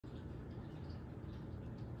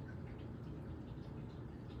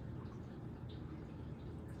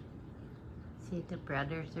See, the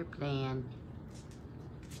brothers are playing.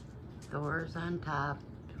 Thor's on top,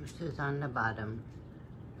 Zeus is on the bottom.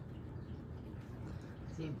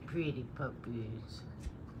 See, pretty puppies.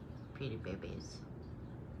 Pretty babies.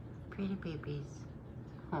 Pretty babies.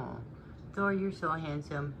 Oh, Thor, you're so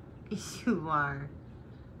handsome. Yes, you are.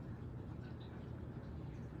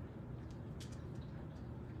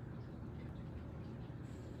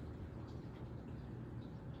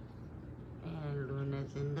 And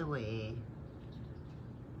Luna's in the way.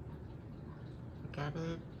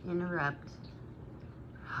 Gotta interrupt.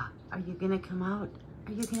 Are you gonna come out?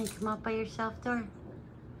 Are you gonna come out by yourself, Thor?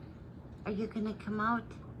 Are you gonna come out?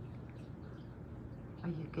 Are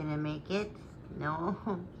you gonna make it? No.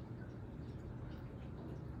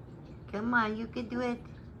 Come on, you can do it.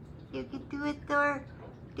 You can do it, Thor.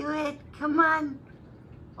 Do it. Come on.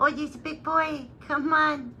 Oh, you're a big boy. Come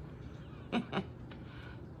on.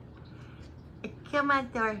 Come on,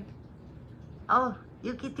 Thor. Oh,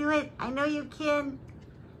 you can do it. I know you can.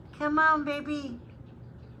 Come on, baby.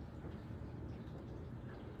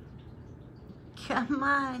 Come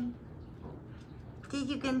on. See,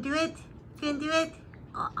 you can do it. You can do it.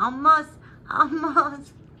 Oh, almost.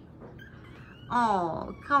 Almost.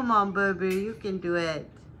 Oh, come on, baby. You can do it.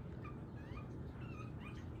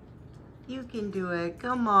 You can do it.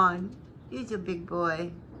 Come on. He's a big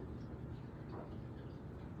boy.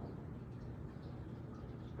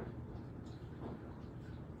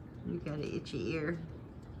 You got an itchy ear.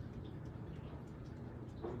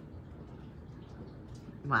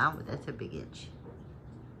 Wow, that's a big itch.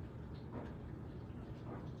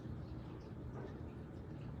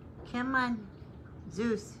 Come on.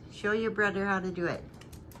 Zeus, show your brother how to do it.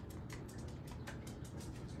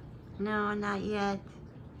 No, not yet.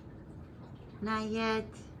 Not yet.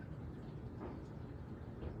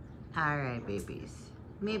 All right, babies.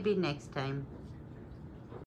 Maybe next time.